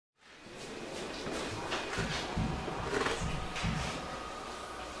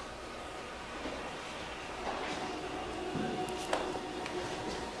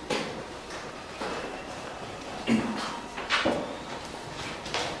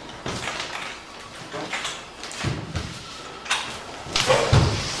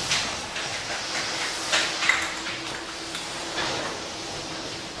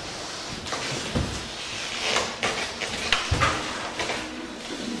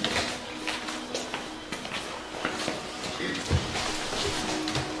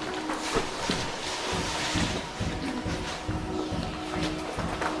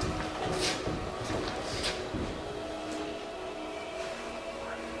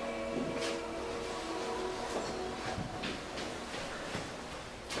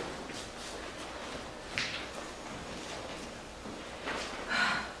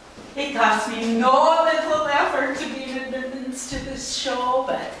It cost me no little effort to be admittance to this show,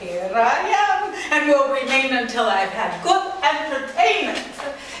 but here I am, and will remain until I've had good entertainment,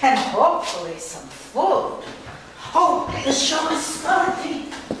 and hopefully some food. Oh, the show is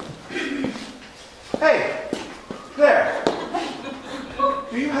starting. Hey, there.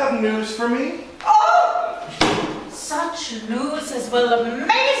 Do you have news for me? Oh! Such news as will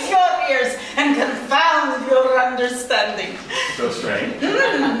amaze your ears and confound your understanding. So strange.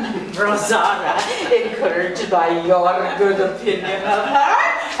 Rosanna, encouraged by your good opinion of her,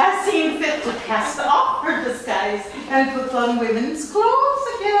 has seen fit to cast off her disguise and put on women's clothes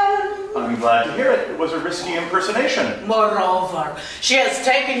again. I'm glad to hear it. It was a risky impersonation. Moreover, she has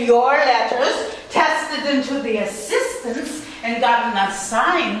taken your letters, tested into the assistants, and gotten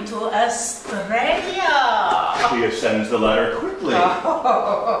assigned to Australia. She sends the letter quickly.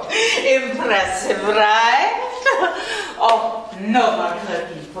 Oh, impressive, right? Oh, no more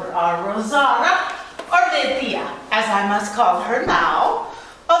clerking for our Rosanna, or Lydia, as I must call her now,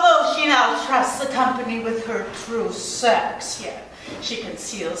 although she now trusts the company with her true sex, yet she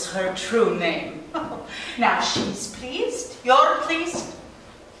conceals her true name. Now she's pleased, you're pleased.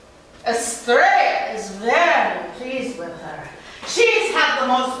 Australia is very pleased with her. She's had the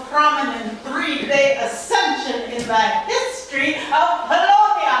most prominent 3-day ascension in the history of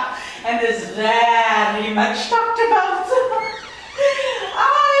Polonia and is very much talked about. I,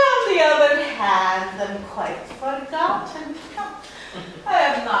 on the other hand, am quite forgotten. I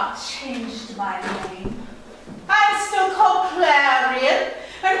have not changed my name. I'm still called Clarion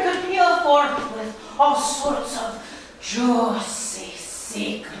and could peal forth with all sorts of juicy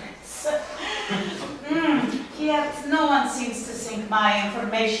secrets. Yet no one seems to think my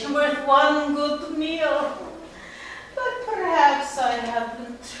information worth one good meal. But perhaps I have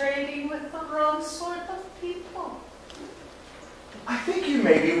been trading with the wrong sort of people. I think you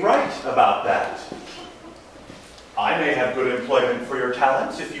may be right about that. I may have good employment for your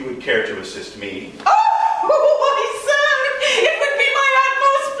talents if you would care to assist me. Oh, why, sir! It would be my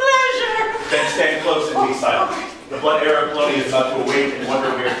utmost pleasure! Then stand close and be silent. The blood heir of Polonia is about to awake and wonder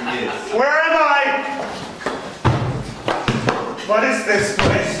where he is. Where am I? What is this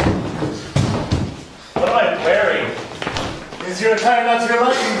place? What am I wearing? Is your attire not to your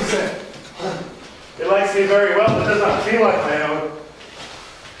liking, sir? It likes me very well, but does not feel like my own.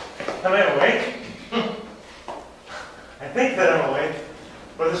 Am I awake? I think that I'm awake,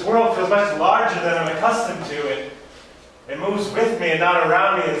 but this world feels much larger than I'm accustomed to. It moves with me and not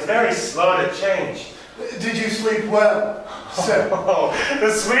around me. It's very slow to change. Did you sleep well, sir? Oh,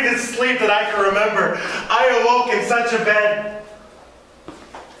 the sweetest sleep that I can remember. I awoke in such a bed.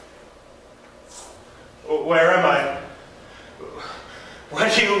 Where am I? Why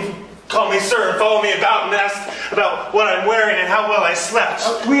do you call me sir and follow me about and ask about what I'm wearing and how well I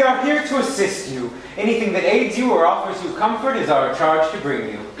slept? We are here to assist you. Anything that aids you or offers you comfort is our charge to bring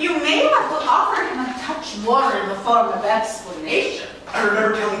you. You may have to offer him a touch more in the form of explanation. I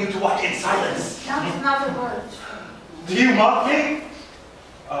remember telling you to watch in silence. Not another word. Do you mock me?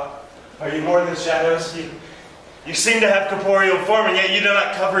 Are you more than shadows? You seem to have corporeal form, and yet you do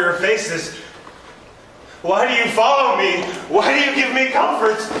not cover your faces. Why do you follow me? Why do you give me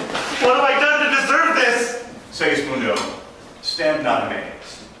comfort? What have I done to deserve this? Segismundo, stand not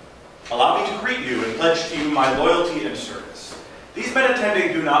amazed. Allow me to greet you and pledge to you my loyalty and service. These men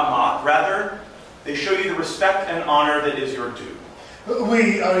attending do not mock, rather, they show you the respect and honor that is your due.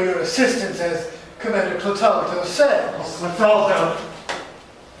 We are your assistants, as Commander Clotaldo said. Clotaldo,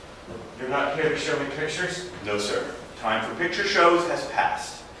 you're not here to show me pictures? No, sir. Time for picture shows has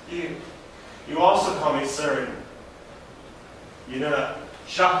passed. You also call me sir, and you do not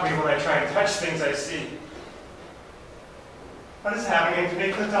shock me when I try and touch things I see. What is happening to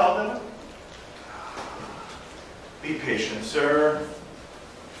me, Clotaldo? Be patient, sir.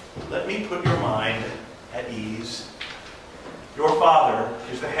 Let me put your mind at ease. Your father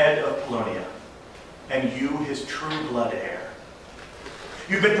is the head of Polonia, and you his true blood heir.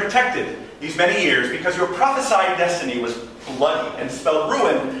 You've been protected these many years because your prophesied destiny was bloody and spelled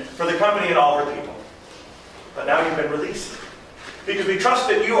ruin for the company and all her people. But now you've been released because we trust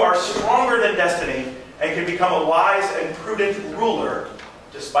that you are stronger than destiny and can become a wise and prudent ruler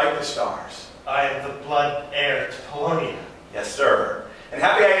despite the stars. I am the blood heir to Polonia. Yes, sir. And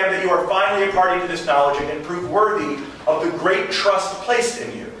happy I am that you are finally a party to this knowledge and can prove worthy of the great trust placed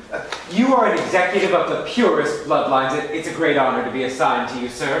in you. You are an executive of the purest bloodlines. It's a great honor to be assigned to you,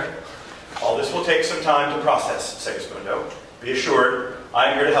 sir. All this will take some time to process, Segismundo. Be assured,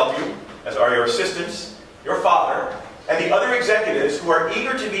 I am here to help you, as are your assistants, your father, and the other executives who are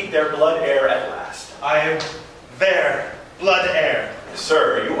eager to meet their blood heir at last. I am their blood heir.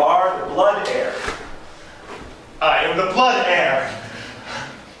 Sir, you are the blood heir. I am the blood heir.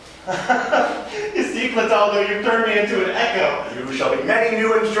 You see, Clotaldo, you turned me into an echo. You shall be many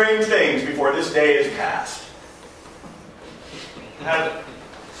new and strange things before this day is past. Have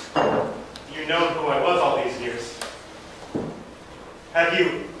you known who I was all these years? Have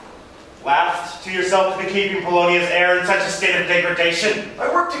you laughed to yourself to be keeping Polonia's heir in such a state of degradation?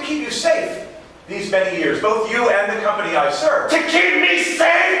 I work to keep you safe these many years, both you and the company I serve. To keep me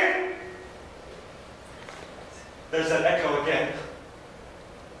safe? There's that echo again.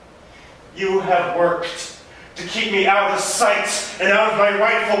 You have worked to keep me out of sight and out of my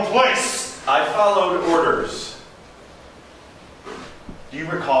rightful place. I followed orders. Do you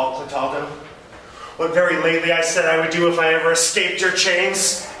recall, Clotaldo, what very lately I said I would do if I ever escaped your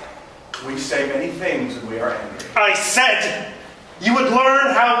chains? We say many things when we are angry. I said you would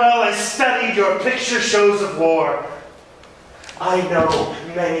learn how well I studied your picture shows of war. I know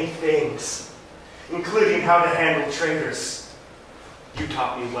many things, including how to handle traitors. You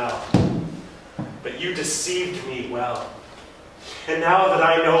taught me well, but you deceived me well. And now that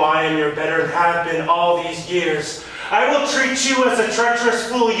I know I am your better and have been all these years, I will treat you as a treacherous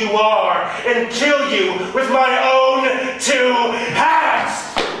fool you are and kill you with my own two hands!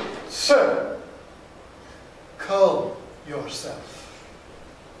 Sir, calm yourself.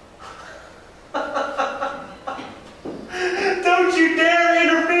 Don't you dare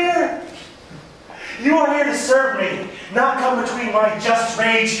interfere! You are here to serve me, not come between my just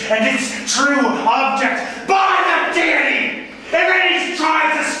rage and its true object. By the deity! If any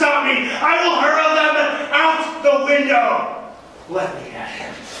tries to stop me, I will hurl them out the window. Let me at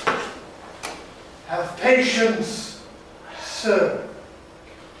him. Have patience, sir.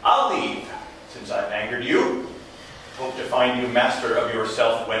 I'll leave, since I've angered you. Hope to find you master of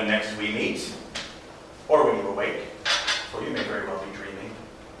yourself when next we meet. Or when you awake, for you may very well be dreaming.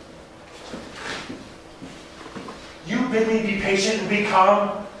 You bid me be patient and be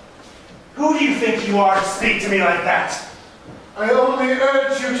calm? Who do you think you are to speak to me like that? I only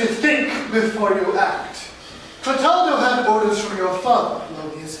urge you to think before you act. Clotaldo had orders from your father,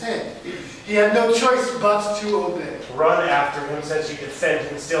 Polonia's head. He had no choice but to obey. Run after him, says you defend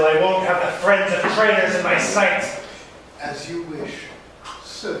him. Still, I won't have the friends of traitors in my sight. As you wish,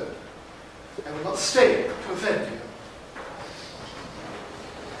 sir. I will not stay to offend you.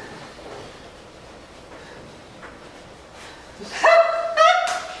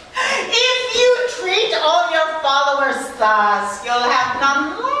 If you treat all your followers thus, you'll have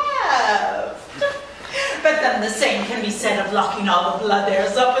none left. But then the same can be said of locking all the blood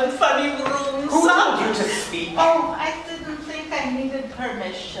heirs up in funny rooms. Who told you to speak? Oh, I didn't think I needed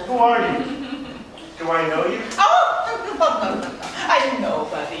permission. Who are you? Do I know you? Oh, no. I'm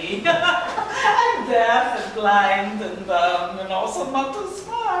nobody. I'm deaf and blind and dumb and also not too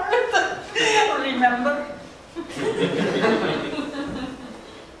smart. Remember?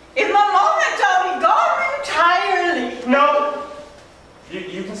 In a moment, I'll be gone entirely. No.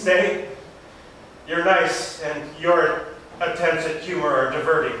 You can stay. You're nice, and your attempts at humor are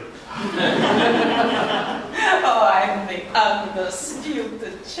diverting. Oh, I'm the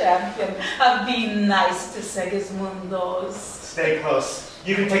undisputed champion of being nice to Segismundos. Stay close.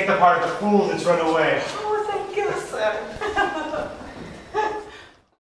 You can take the part of the fool that's run away. Oh, thank you, sir.